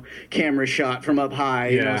 you know, camera shot from up high.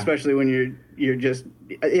 You know, especially when you're just.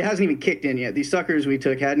 It hasn't even kicked in yet. These suckers we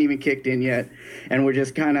took hadn't even kicked in yet, and we're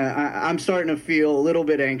just kind of. I'm starting to feel a little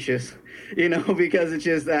bit anxious, you know, because it's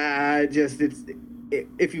just it's.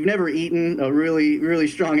 If you've never eaten a really, really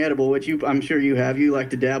strong edible, which I'm sure you have, you like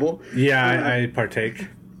to dabble. Yeah, I partake.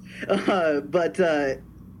 But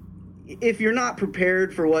if you're not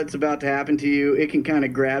prepared for what's about to happen to you, it can kind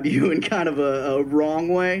of grab you in kind of a wrong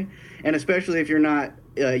way. And especially if you're not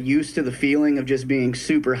used to the feeling of just being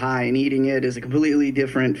super high, and eating it is a completely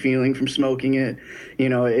different feeling from smoking it. You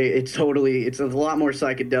know, it's a lot more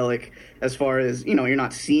psychedelic as far as, you know, you're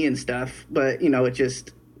not seeing stuff, but, you know,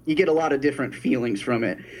 you get a lot of different feelings from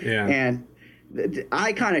it. Yeah. And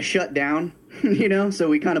I kind of shut down, you know, so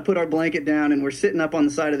we kind of put our blanket down, and we're sitting up on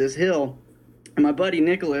the side of this hill. And my buddy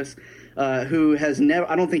Nicholas, who has never,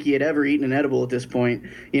 I don't think he had ever eaten an edible at this point.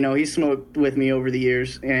 You know, he smoked with me over the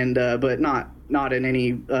years, and but not at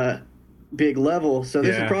any big level. So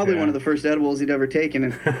this is probably one of the first edibles he'd ever taken.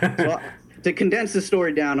 And so to condense the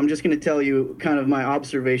story down, I'm just going to tell you kind of my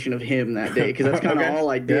observation of him that day, because that's kind of all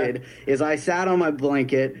I did. Is I sat on my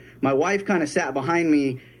blanket. My wife kind of sat behind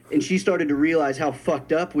me, and she started to realize how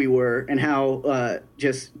fucked up we were, and how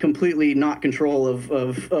just completely not control of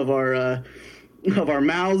our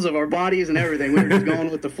mouths, of our bodies, and everything. We were just going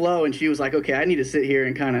with the flow, and she was like, "Okay, I need to sit here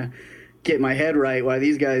and kind of get my head right while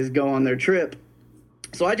these guys go on their trip."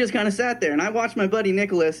 So I just kind of sat there, and I watched my buddy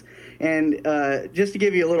Nicholas. And just to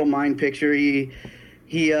give you a little mind picture, he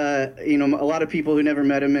you know, a lot of people who never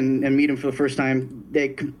met him and meet him for the first time,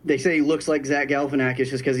 they say he looks like Zach Galifianakis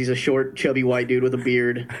just because he's a short, chubby white dude with a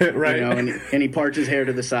beard, right? You know, and he parts his hair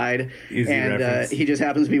to the side, and he just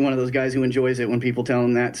happens to be one of those guys who enjoys it when people tell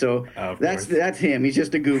him that. So that's him. He's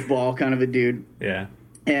just a goofball kind of a dude. Yeah.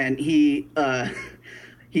 And he's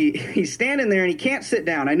standing there, and he can't sit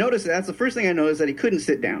down. I noticed that's the first thing I noticed, that he couldn't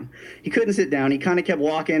sit down. He couldn't sit down. He kind of kept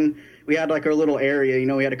walking. We had like our little area, you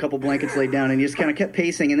know, we had a couple blankets laid down, and he just kind of kept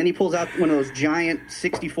pacing. And then he pulls out one of those giant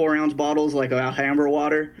 64-ounce bottles, like Alhambra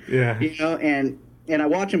water. Yeah. You know, and I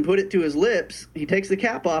watch him put it to his lips. He takes the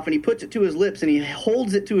cap off, and he puts it to his lips, and he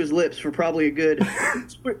holds it to his lips for probably a good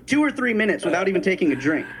 2 or 3 minutes without even taking a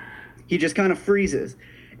drink. He just kind of freezes.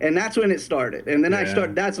 And that's when it started. And then that's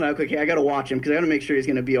when I was like, okay, I got to watch him, because I got to make sure he's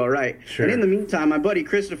going to be all right. Sure. And in the meantime, my buddy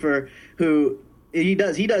Christopher, who he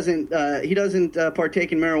doesn't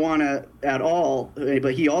partake in marijuana at all,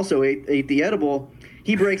 but he also ate the edible.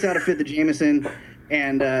 He breaks out a fifth of Jameson,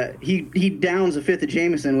 and he downs a fifth of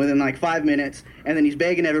Jameson within like 5 minutes, and then he's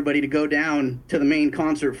begging everybody to go down to the main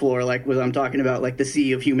concert floor, like what I'm talking about, like the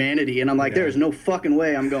sea of humanity. And I'm like, there's no fucking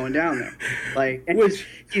way I'm going down there. Like, which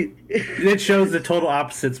it shows the total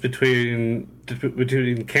opposites between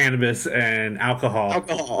cannabis and alcohol.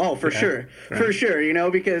 Oh, for sure, right. For sure. You know,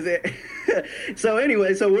 because so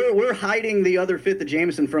anyway, so we're hiding the other fifth of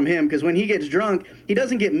Jameson from him, because when he gets drunk, he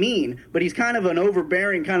doesn't get mean, but he's kind of an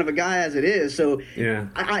overbearing kind of a guy as it is. So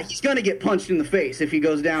he's gonna get punched in the face if he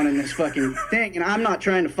goes down in this fucking thing. And I'm not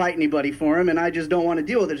trying to fight anybody for him, and I just don't want to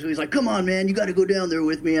deal with it. So he's like, "Come on, man, you got to go down there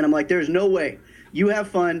with me." And I'm like, "There's no way. You have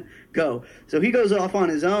fun, go." So he goes off on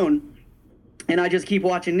his own. And I just keep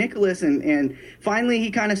watching Nicholas, and finally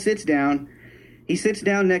he kind of sits down. He sits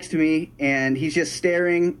down next to me, and he's just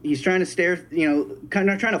staring. He's trying to stare, you know, kind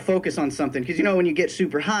of trying to focus on something. Because, you know, when you get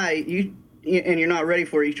super high, and you're not ready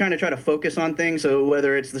for it, you're trying to focus on things. So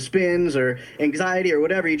whether it's the spins or anxiety or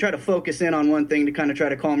whatever, you try to focus in on one thing to kind of try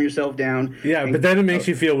to calm yourself down. Yeah, but then it makes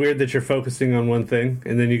you feel weird that you're focusing on one thing,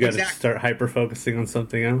 and then you got to start hyper-focusing on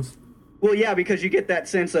something else. Well, yeah, because you get that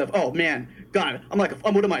sense of, oh man, God,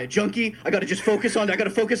 what am I, a junkie? I gotta focus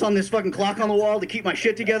on this fucking clock on the wall to keep my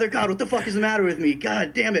shit together. God, what the fuck is the matter with me?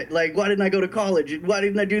 God damn it! Like, why didn't I go to college? Why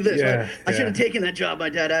didn't I do this? I should have taken that job my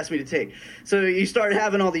dad asked me to take. So you start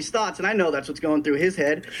having all these thoughts, and I know that's what's going through his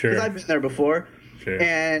head because I've been there before. Sure.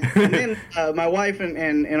 And then my wife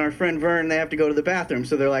and our friend Vern, they have to go to the bathroom.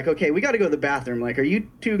 So they're like, okay, we got to go to the bathroom. Like, are you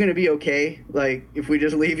two going to be okay? Like, if we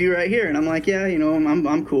just leave you right here? And I'm like, yeah,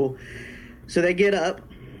 I'm cool. So they get up,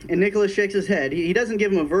 and Nicholas shakes his head. He doesn't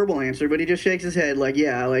give him a verbal answer, but he just shakes his head like,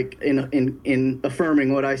 yeah, like in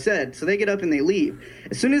affirming what I said. So they get up and they leave.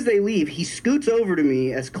 As soon as they leave, he scoots over to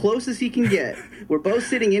me as close as he can get. We're both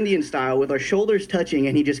sitting Indian style with our shoulders touching,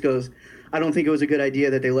 and he just goes, I don't think it was a good idea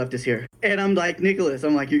that they left us here. And I'm like, Nicholas,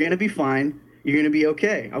 you're going to be fine. You're going to be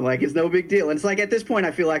okay. I'm like, it's no big deal. And it's like, at this point,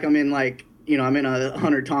 I feel like I'm in I'm in a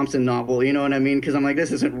Hunter Thompson novel, you know what I mean? Because I'm like,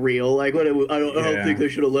 this isn't real. Like, I don't think they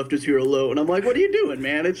should have left us here alone. I'm like, what are you doing,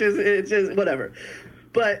 man? It's just whatever.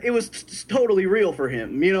 But it was totally real for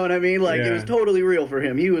him. You know what I mean? Like, It was totally real for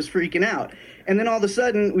him. He was freaking out. And then all of a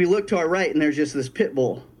sudden, we look to our right, and there's just this pit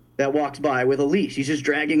bull that walks by with a leash. He's just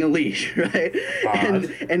dragging a leash, right?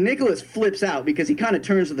 And Nicholas flips out because he kind of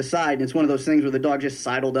turns to the side, and it's one of those things where the dog just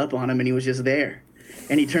sidled up on him, and he was just there.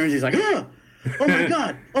 And he turns, he's like, oh my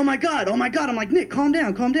God. I'm like, Nick, calm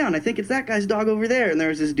down. I think it's that guy's dog over there. And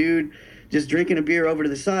there's this dude just drinking a beer over to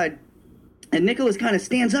the side. And Nicholas kind of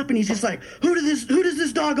stands up and he's just like, who does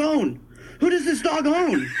this dog own? Who does this dog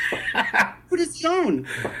own? Who does he own?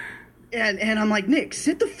 And I'm like, Nick,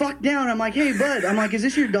 sit the fuck down. I'm like, hey, bud. I'm like, is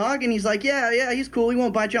this your dog? And he's like, yeah, he's cool. He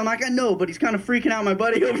won't bite you. I'm like, I know, but he's kind of freaking out my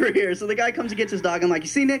buddy over here. So the guy comes and gets his dog. I'm like, you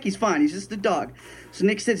see, Nick? He's fine. He's just a dog. So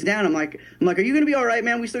Nick sits down. I'm like, are you going to be all right,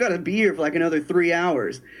 man? We still got to be here for like another 3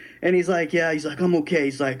 hours. And he's like, yeah. He's like, I'm okay.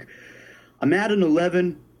 He's like, I'm at an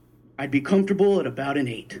 11. I'd be comfortable at about an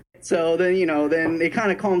 8. So then, then it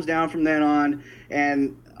kind of calms down from then on.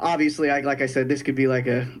 And obviously, like I said, this could be like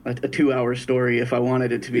a 2-hour story if I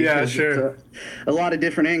wanted it to be. Yeah, sure. A lot of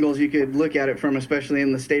different angles you could look at it from, especially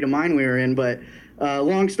in the state of mind we were in. But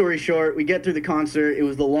long story short, we get through the concert. It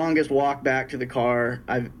was the longest walk back to the car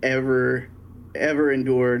I've ever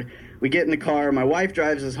endured. We get in the car. My wife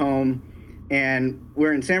drives us home. And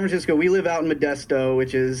we're in San Francisco. We live out in Modesto,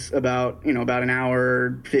 which is about an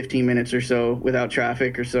hour, 15 minutes or so without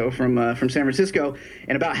traffic or so from San Francisco.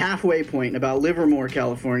 And about halfway point, about Livermore,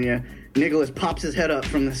 California, Nicholas pops his head up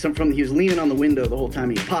from he was leaning on the window the whole time.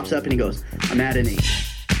 He pops up and he goes, I'm at an 8.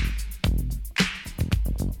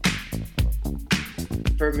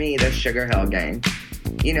 For me, the Sugar Hill Gang.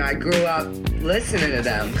 I grew up listening to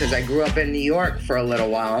them because I grew up in New York for a little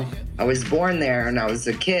while. I was born there and I was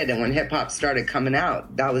a kid, and when hip-hop started coming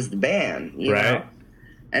out, that was the band, you know?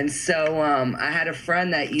 And so I had a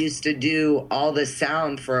friend that used to do all the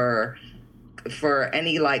sound for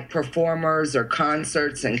any, like, performers or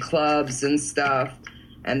concerts and clubs and stuff,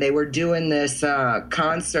 and they were doing this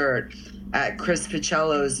concert at Chris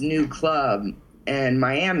Picello's new club in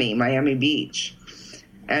Miami Beach.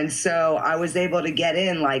 And so I was able to get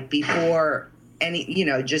in, like, before any,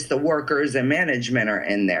 just the workers and management are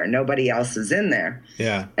in there. Nobody else is in there.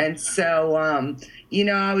 Yeah. And so,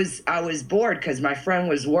 I was bored because my friend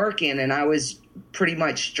was working and I was pretty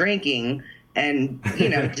much drinking and,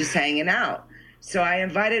 just hanging out. So I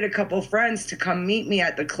invited a couple friends to come meet me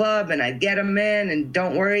at the club, and I'd get them in and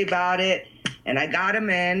don't worry about it. And I got them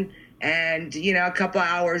in. And, a couple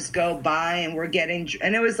hours go by and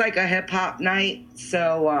and it was like a hip hop night.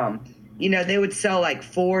 So, they would sell like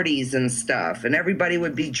 40s and stuff, and everybody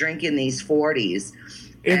would be drinking these 40s.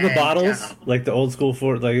 In the bottles? Like the old school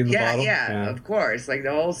like in the bottle? Yeah, of course. Like the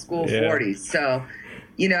old school 40s. So,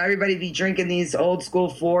 everybody be drinking these old school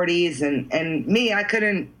 40s, and me, I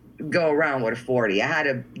couldn't go around with a 40. I had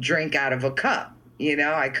to drink out of a cup.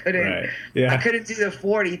 I couldn't. Right. Yeah. I couldn't do the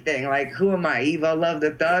 40 thing. Like, who am I, Eva Love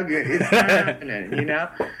the Thug? It's not happening.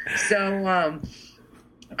 So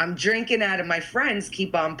I'm drinking out of my friends.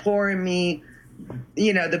 Keep on pouring me,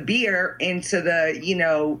 the beer into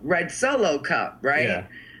the red Solo cup, right? Yeah.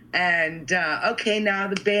 And okay, now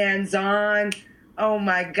the band's on. Oh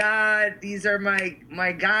my God, these are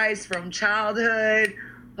my guys from childhood.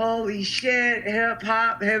 Holy shit, hip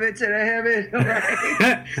hop, hip it to the hip it,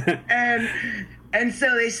 right? And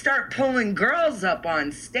so they start pulling girls up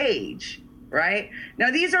on stage, right?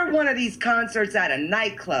 Now, these are one of these concerts at a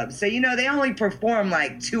nightclub. So, they only perform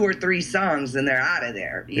like 2 or 3 songs and they're out of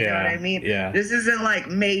there. You know what I mean? Yeah. This isn't like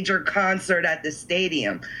major concert at the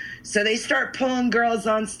stadium. So they start pulling girls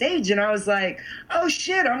on stage, and I was like, oh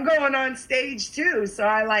shit, I'm going on stage too. So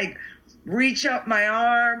I like reach up my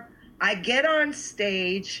arm. I get on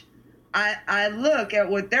stage. I look at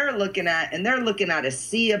what they're looking at, and they're looking at a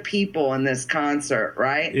sea of people in this concert,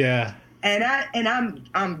 right? Yeah. And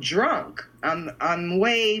I'm drunk. I'm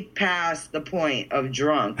way past the point of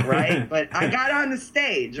drunk, right? But I got on the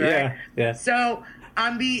stage, right? Yeah. Yeah. So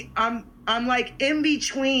I'm like in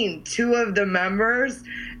between two of the members,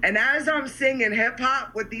 and as I'm singing hip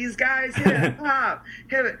hop with these guys, hip hop,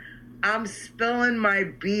 I'm spilling my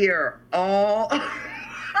beer all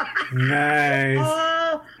Nice.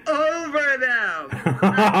 all over them.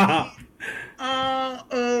 I mean, all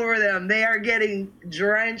over them. They are getting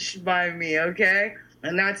drenched by me, okay?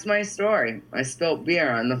 And that's my story. I spilled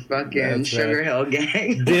beer on the fucking Sugar Hill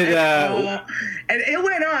Gang. And it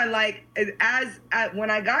went on like when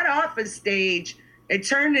I got off of stage, it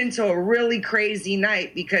turned into a really crazy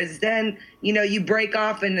night because then, you know, you break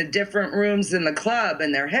off into different rooms in the club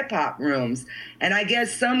and they're hip hop rooms. And I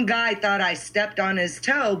guess some guy thought I stepped on his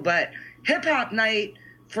toe, but hip hop night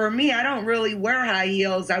for me, I don't really wear high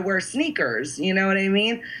heels. I wear sneakers. You know what I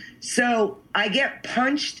mean? So I get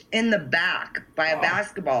punched in the back by a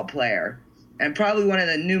basketball player and probably one of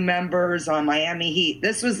the new members on Miami Heat.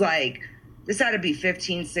 This had to be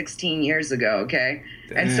 15, 16 years ago, okay?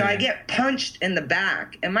 Damn. And so I get punched in the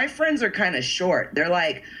back. And my friends are kind of short. They're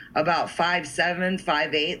like about 5'7",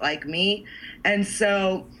 5'8", like me. And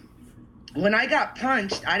so when I got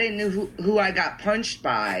punched, I didn't know who I got punched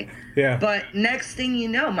by. Yeah. But next thing you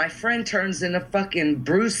know, my friend turns into fucking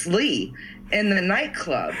Bruce Lee in the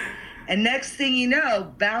nightclub. And next thing you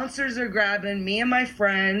know, bouncers are grabbing me and my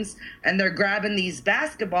friends, and they're grabbing these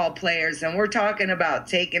basketball players, and we're talking about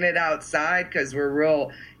taking it outside because we're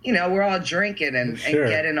real, you know, we're all drinking and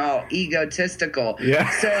getting all egotistical. Yeah.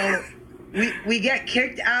 So we get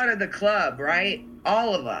kicked out of the club, right?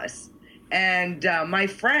 All of us. And my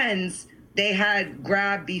friends, they had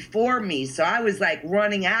grabbed before me, so I was like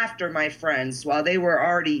running after my friends while they were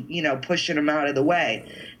already, you know, pushing them out of the way.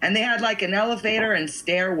 And they had like an elevator and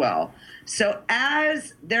stairwell. So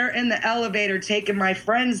as they're in the elevator taking my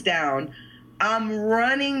friends down, I'm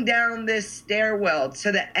running down this stairwell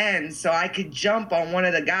to the end so I could jump on one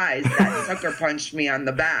of the guys that sucker punched me on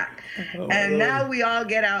the back. And now we all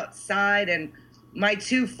get outside, and my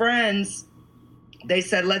two friends, they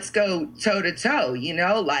said, let's go toe-to-toe, you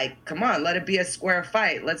know, like, come on, let it be a square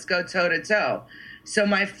fight. Let's go toe-to-toe. So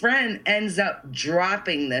my friend ends up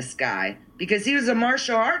dropping this guy because he was a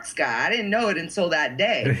martial arts guy. I didn't know it until that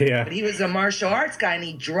day. Yeah. But he was a martial arts guy, and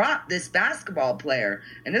he dropped this basketball player.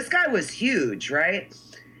 And this guy was huge, right?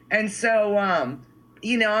 And so,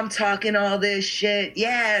 you know, I'm talking all this shit.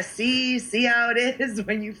 Yeah, see how it is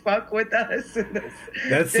when you fuck with us.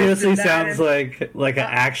 That seriously sounds like an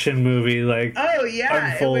action movie, like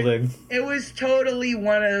unfolding. It was totally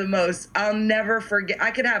one of the most. I'll never forget. I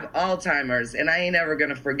could have Alzheimer's, and I ain't ever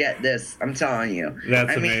gonna forget this. I'm telling you.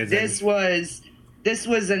 That's amazing. This was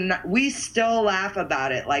we still laugh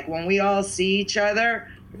about it. Like when we all see each other,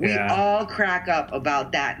 we all crack up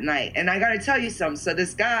about that night. And I got to tell you something. So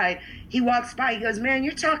this guy, he walks by. He goes, man,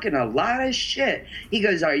 you're talking a lot of shit. He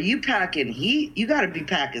goes, are you packing heat? You got to be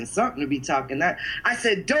packing something to be talking that. I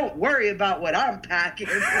said, don't worry about what I'm packing.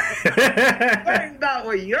 Worry about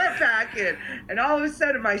what you're packing. And all of a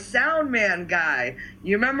sudden, my sound man guy,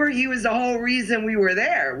 you remember he was the whole reason we were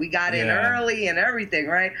there. We got in early and everything,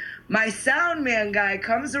 right? My sound man guy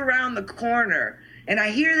comes around the corner, and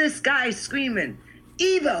I hear this guy screaming,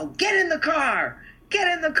 Evo, get in the car! Get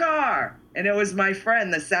in the car! And it was my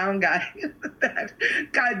friend, the sound guy, that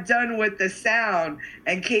got done with the sound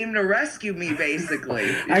and came to rescue me, basically.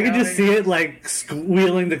 I could just see it, like,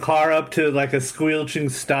 wheeling the car up to, like, a squelching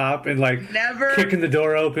stop and, like, kicking the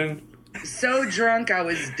door open. So drunk I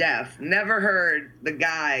was deaf. Never heard the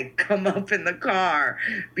guy come up in the car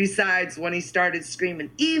besides when he started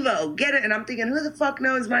screaming, Evo, get it. And I'm thinking, who the fuck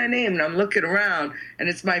knows my name? And I'm looking around, and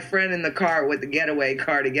it's my friend in the car with the getaway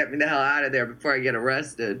car to get me the hell out of there before I get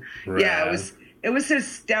arrested. Right. Yeah, it was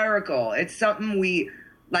hysterical. It's something we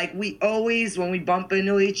always, when we bump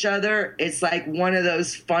into each other, it's like one of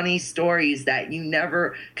those funny stories that you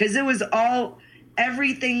never, because it was all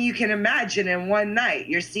everything you can imagine in one night.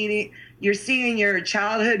 You're seeing your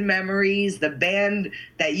childhood memories, the band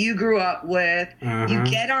that you grew up with. You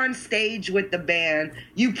get on stage with the band.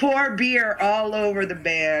 You pour beer all over the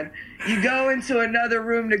band. You go into another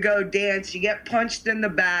room to go dance. You get punched in the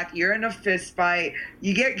back. You're in a fist fight.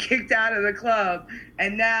 You get kicked out of the club.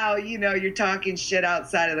 And now, you know, you're talking shit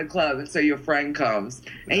outside of the club. And so your friend comes.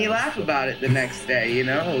 And you laugh about it the next day, you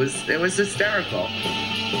know. It was hysterical.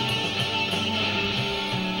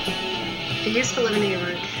 I used to live in New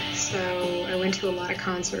York, so I went to to a lot of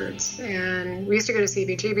concerts, and we used to go to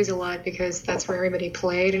CBGB's a lot because that's where everybody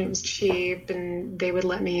played, and it was cheap, and they would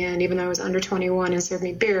let me in even though I was under 21 and served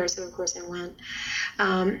me beer, so of course I went.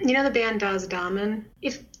 You know the band Das Damen?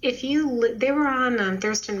 They were on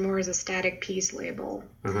Thurston Moore's Ecstatic Peace label,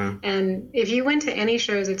 and if you went to any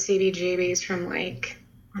shows at CBGB's from like,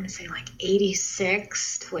 I want to say like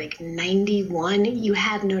 86 to like 91, you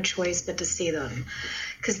had no choice but to see them.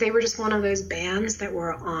 Because they were just one of those bands that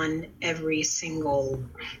were on every single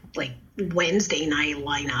like Wednesday night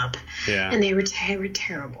lineup. Yeah. And they were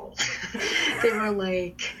terrible. They were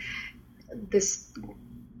like this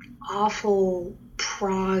awful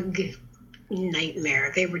prog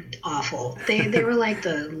nightmare. They were awful. They were like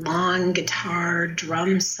the long guitar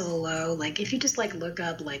drum solo. Like if you just like look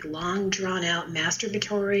up like long drawn out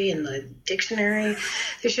masturbatory in the dictionary,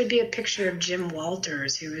 there should be a picture of Jim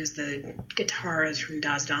Walters, who is the guitarist from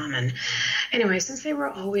Das Damen. Anyway, since they were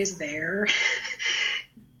always there,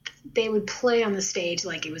 they would play on the stage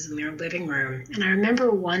like it was in their living room. And I remember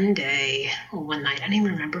one night, I don't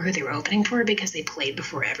even remember who they were opening for because they played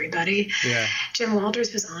before everybody. Yeah. Jim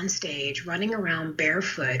Walters was on stage running around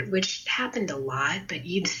barefoot, which happened a lot, but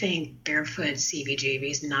you'd think barefoot CBGB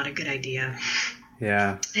is not a good idea.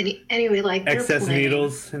 Yeah. Anyway, like excess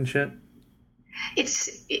needles and shit.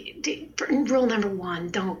 Rule number 1,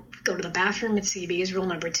 don't go to the bathroom at CB's. Rule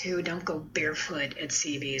number 2, don't go barefoot at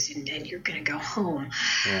CB's, and you're going to go home.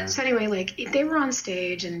 Yeah. So anyway, like they were on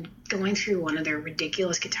stage and going through one of their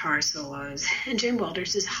ridiculous guitar solos, and Jim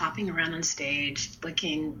Walters is hopping around on stage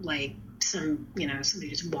looking like somebody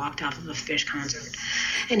just walked off of a Fish concert.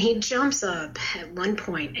 And he jumps up at one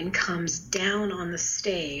point and comes down on the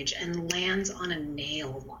stage and lands on a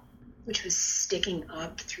nail, which was sticking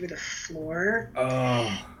up through the floor.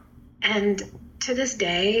 Oh. And to this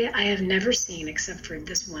day, I have never seen, except for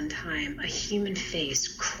this one time, a human face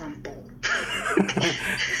crumple.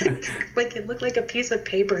 Like it looked like a piece of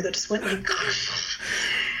paper that just went like...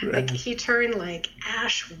 Like he turned like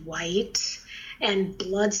ash white and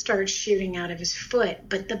blood started shooting out of his foot,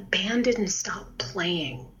 but the band didn't stop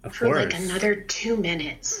playing for like another 2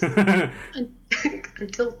 minutes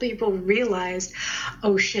until people realized,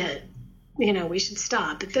 oh shit, we should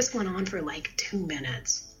stop. But this went on for like 2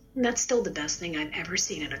 minutes. And that's still the best thing I've ever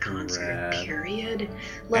seen at a concert, period.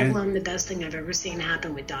 Let alone the best thing I've ever seen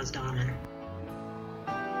happen with Das Damen.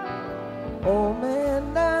 Oh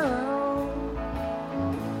man, down.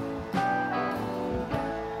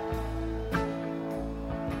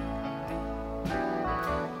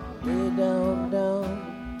 Way down,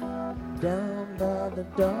 down, down by the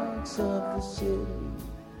docks of the city.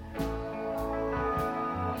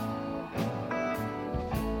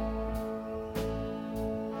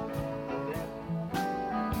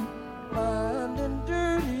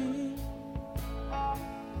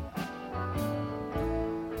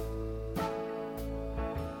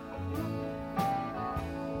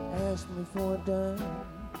 For a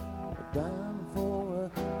dime for a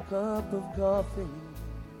cup of coffee.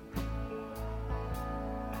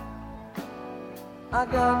 I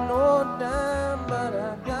got no dime, but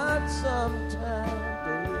I got some time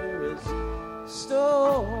to hear his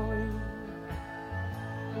story.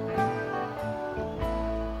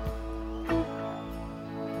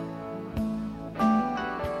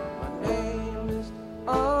 My name is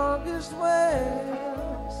August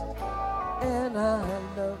West, and I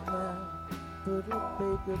love my pretty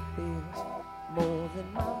baker is more than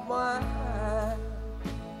my wine.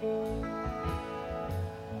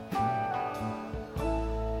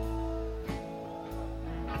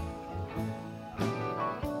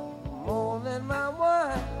 More than my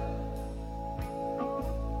wine.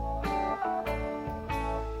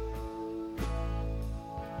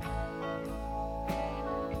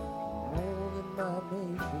 More than my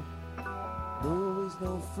baby. No, he's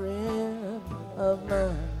no friend of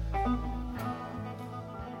mine.